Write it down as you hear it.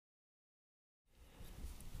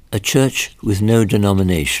A church with no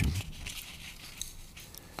denomination.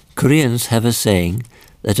 Koreans have a saying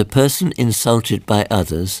that a person insulted by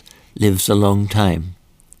others lives a long time.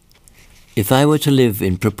 If I were to live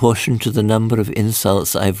in proportion to the number of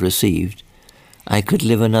insults I've received, I could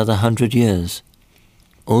live another 100 years.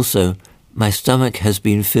 Also, my stomach has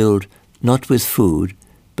been filled not with food,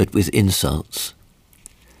 but with insults.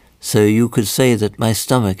 So you could say that my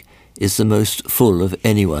stomach is the most full of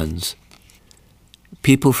anyone's.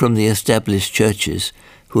 People from the established churches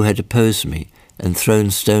who had opposed me and thrown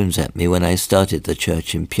stones at me when I started the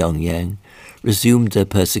church in Pyongyang resumed their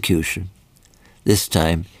persecution, this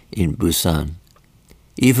time in Busan.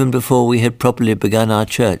 Even before we had properly begun our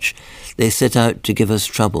church, they set out to give us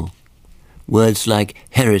trouble. Words like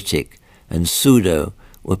heretic and pseudo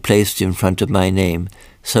were placed in front of my name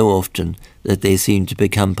so often that they seemed to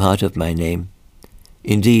become part of my name.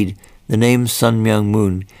 Indeed, the name Sun Myung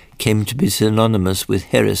Moon came to be synonymous with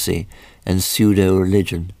heresy and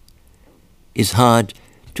pseudo-religion. It's hard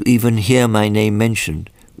to even hear my name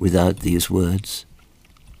mentioned without these words.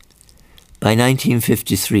 By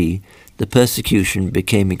 1953, the persecution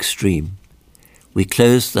became extreme. We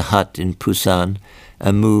closed the hut in Busan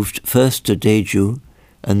and moved first to Daeju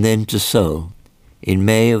and then to Seoul. In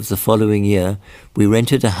May of the following year, we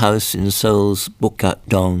rented a house in Seoul's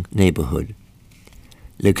Bukak-dong neighborhood,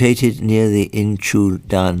 located near the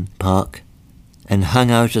Incheon-dan Park, and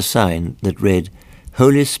hung out a sign that read,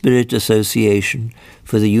 Holy Spirit Association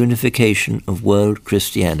for the Unification of World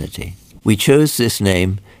Christianity. We chose this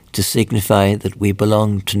name to signify that we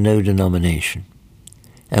belonged to no denomination,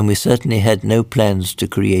 and we certainly had no plans to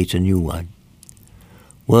create a new one.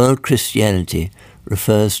 World Christianity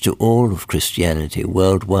refers to all of Christianity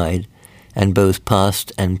worldwide, and both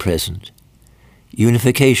past and present.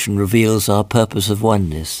 Unification reveals our purpose of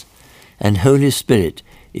oneness, and Holy Spirit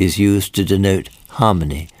is used to denote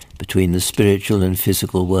harmony between the spiritual and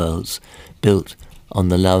physical worlds, built on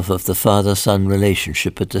the love of the Father-Son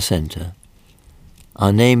relationship at the center.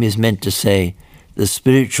 Our name is meant to say, the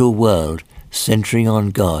spiritual world centering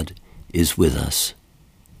on God is with us.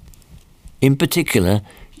 In particular,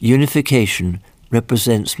 unification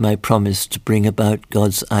represents my promise to bring about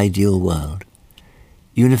God's ideal world.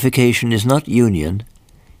 Unification is not union.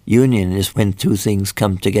 Union is when two things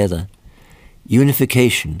come together.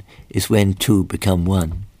 Unification is when two become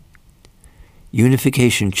one.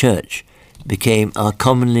 Unification Church became our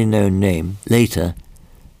commonly known name later,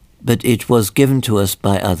 but it was given to us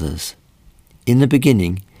by others. In the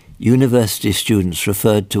beginning, university students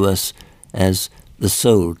referred to us as the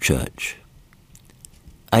Seoul Church.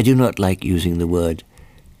 I do not like using the word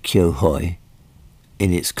Kyo-hoi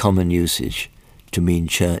in its common usage to mean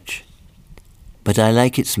church, but I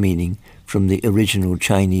like its meaning from the original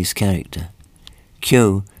Chinese character.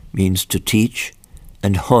 Kyo means to teach,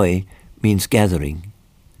 and hoi means gathering.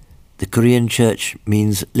 The Korean church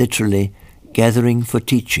means literally gathering for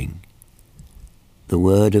teaching, the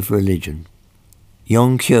word of religion.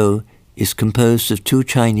 Yongkyo is composed of two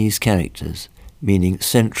Chinese characters, meaning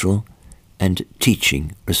central and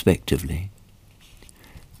teaching, respectively.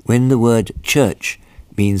 When the word church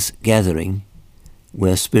means gathering,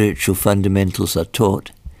 where spiritual fundamentals are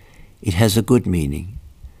taught, it has a good meaning,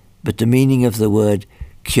 but the meaning of the word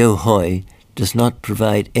kyo-hoi does not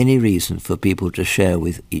provide any reason for people to share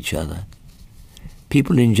with each other.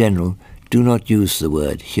 People in general do not use the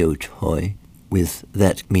word kyo-hoi with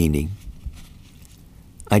that meaning.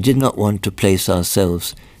 I did not want to place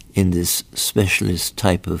ourselves in this specialist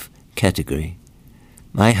type of category.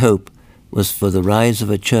 My hope was for the rise of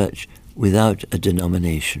a church without a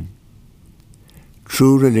denomination.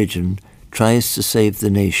 True religion tries to save the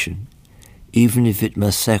nation, even if it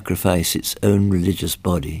must sacrifice its own religious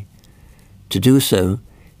body. To do so,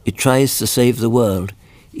 it tries to save the world,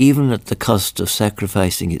 even at the cost of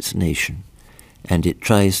sacrificing its nation, and it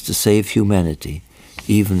tries to save humanity,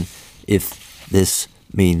 even if this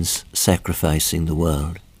means sacrificing the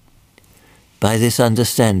world. By this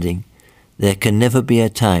understanding, there can never be a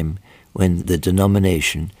time when the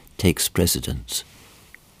denomination takes precedence.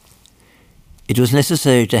 It was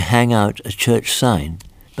necessary to hang out a church sign,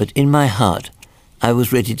 but in my heart, I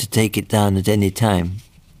was ready to take it down at any time.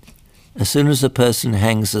 As soon as a person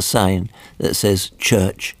hangs a sign that says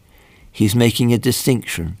church, he's making a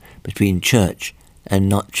distinction between church and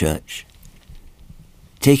not church.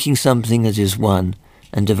 Taking something that is one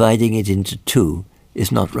and dividing it into two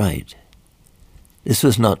is not right. This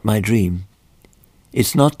was not my dream.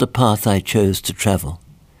 It's not the path I chose to travel.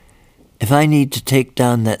 If I need to take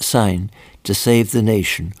down that sign to save the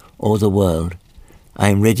nation or the world, I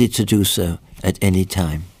am ready to do so at any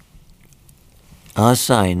time. Our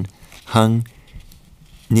sign hung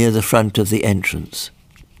near the front of the entrance.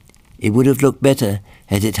 It would have looked better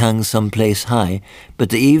had it hung someplace high, but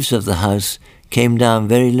the eaves of the house came down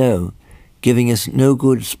very low, giving us no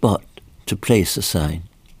good spot to place a sign.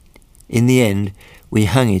 In the end, we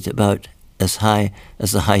hung it about as high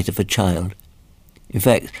as the height of a child. In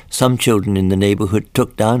fact, some children in the neighborhood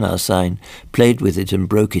took down our sign, played with it and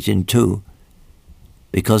broke it in two.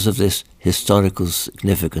 Because of this historical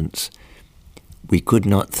significance, we could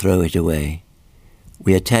not throw it away.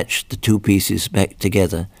 We attached the two pieces back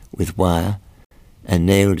together with wire and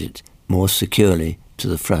nailed it more securely to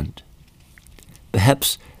the front.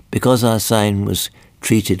 Perhaps because our sign was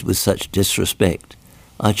treated with such disrespect,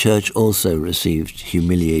 our church also received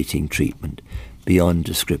humiliating treatment beyond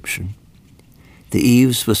description. The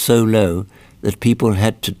eaves were so low that people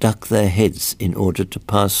had to duck their heads in order to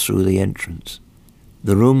pass through the entrance.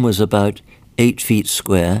 The room was about 8 feet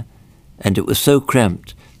square, and it was so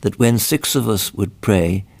cramped that when 6 of us would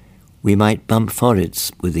pray, we might bump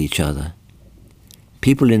foreheads with each other.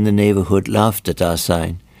 People in the neighborhood laughed at our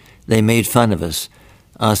sign. They made fun of us,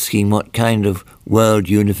 asking what kind of world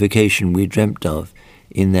unification we dreamt of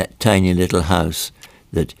in that tiny little house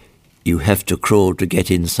that you have to crawl to get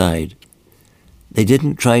inside. They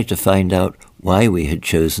didn't try to find out why we had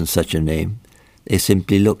chosen such a name. They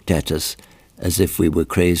simply looked at us as if we were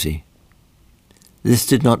crazy. This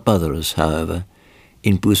did not bother us, however.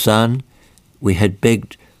 In Busan, we had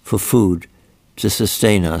begged for food to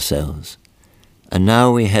sustain ourselves, and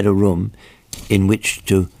now we had a room in which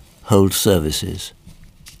to hold services.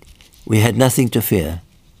 We had nothing to fear.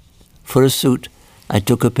 For a suit, I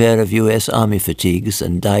took a pair of U.S. Army fatigues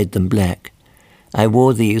and dyed them black. I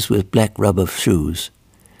wore these with black rubber shoes.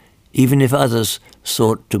 Even if others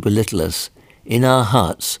sought to belittle us, in our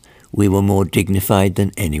hearts we were more dignified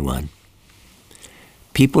than anyone.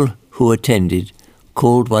 People who attended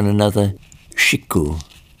called one another shiku,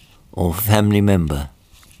 or family member.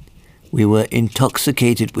 We were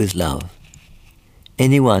intoxicated with love.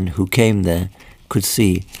 Anyone who came there could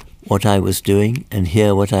see what I was doing and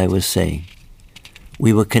hear what I was saying.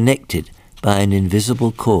 We were connected by an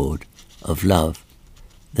invisible cord of love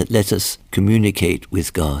that let us communicate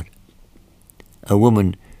with God. A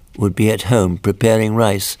woman would be at home preparing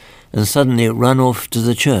rice and suddenly run off to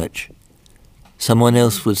the church. Someone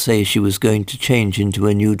else would say she was going to change into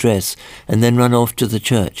a new dress and then run off to the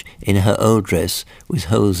church in her old dress with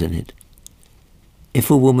holes in it. If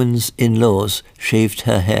a woman's in-laws shaved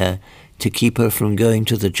her hair to keep her from going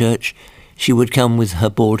to the church, she would come with her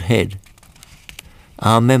bald head.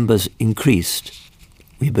 Our members increased.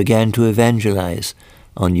 We began to evangelize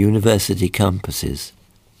on university campuses.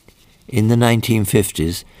 In the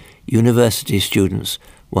 1950s, university students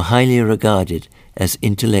were highly regarded as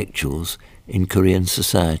intellectuals in Korean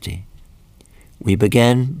society. We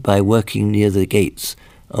began by working near the gates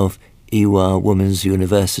of Ewha Women's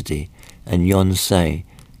University and Yonsei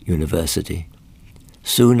University.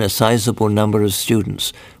 Soon a sizable number of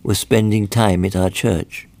students were spending time at our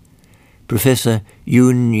church. Professor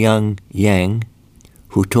Yoon Young Yang,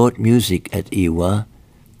 who taught music at Ewha,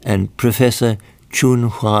 and Professor Chun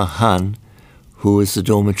Hwa Han, who was the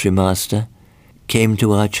dormitory master, came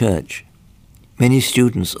to our church. Many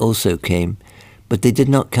students also came, but they did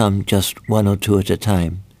not come just 1 or 2 at a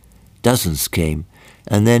time. Dozens came,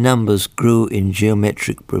 and their numbers grew in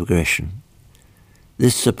geometric progression.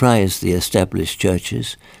 This surprised the established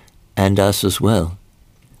churches, and us as well.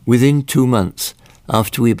 Within 2 months,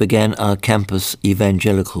 after we began our campus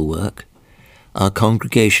evangelical work, our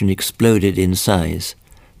congregation exploded in size,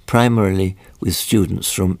 primarily with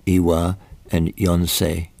students from Ewha and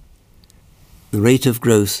Yonsei. The rate of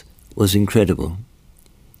growth was incredible.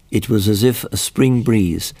 It was as if a spring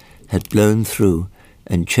breeze had blown through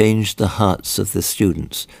and changed the hearts of the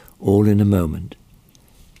students all in a moment.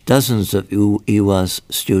 Dozens of Ewha's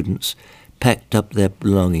students packed up their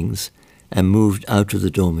belongings and moved out of the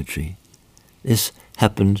dormitory. This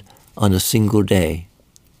happened on a single day.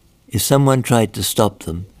 If someone tried to stop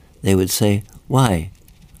them, they would say, "Why?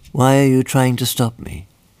 Why are you trying to stop me?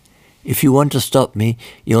 If you want to stop me,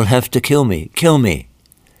 you'll have to kill me. Kill me!"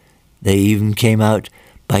 They even came out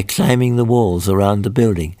by climbing the walls around the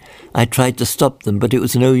building. I tried to stop them, but it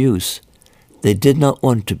was no use. They did not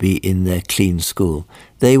want to be in their clean school.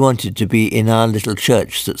 They wanted to be in our little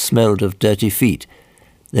church that smelled of dirty feet.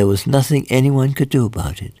 There was nothing anyone could do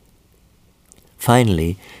about it.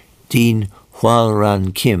 Finally, Dean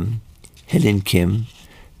Hwal-ran Kim, Helen Kim,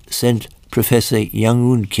 sent Professor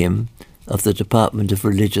Young-un Kim of the Department of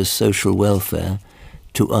Religious Social Welfare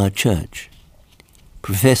to our church.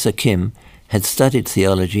 Professor Kim had studied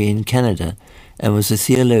theology in Canada and was a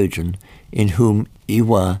theologian in whom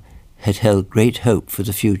Ewha had held great hope for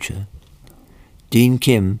the future. Dean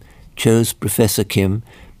Kim chose Professor Kim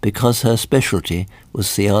because her specialty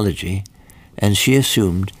was theology, and she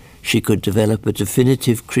assumed she could develop a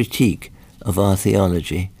definitive critique of our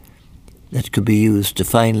theology that could be used to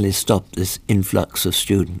finally stop this influx of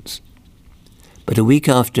students. But a week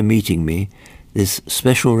after meeting me, this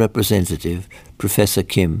special representative, Professor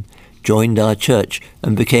Kim, joined our church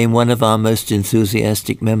and became one of our most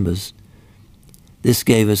enthusiastic members. This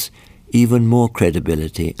gave us even more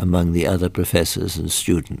credibility among the other professors and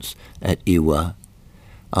students at Ewha.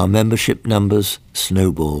 Our membership numbers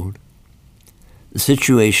snowballed. The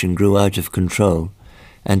situation grew out of control,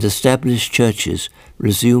 and established churches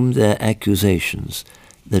resumed their accusations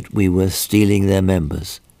that we were stealing their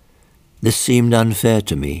members. This seemed unfair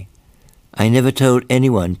to me. I never told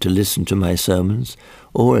anyone to listen to my sermons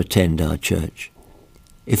or attend our church.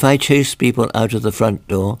 If I chased people out of the front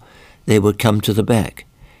door, they would come to the back.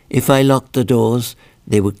 If I locked the doors,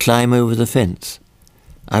 they would climb over the fence.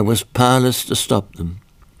 I was powerless to stop them.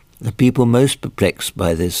 The people most perplexed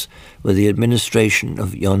by this were the administration of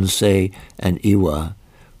Yonsei and Ewha,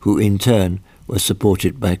 who in turn were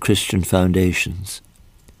supported by Christian foundations.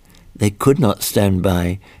 They could not stand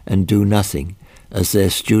by and do nothing as their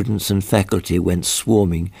students and faculty went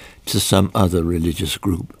swarming to some other religious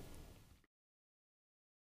group.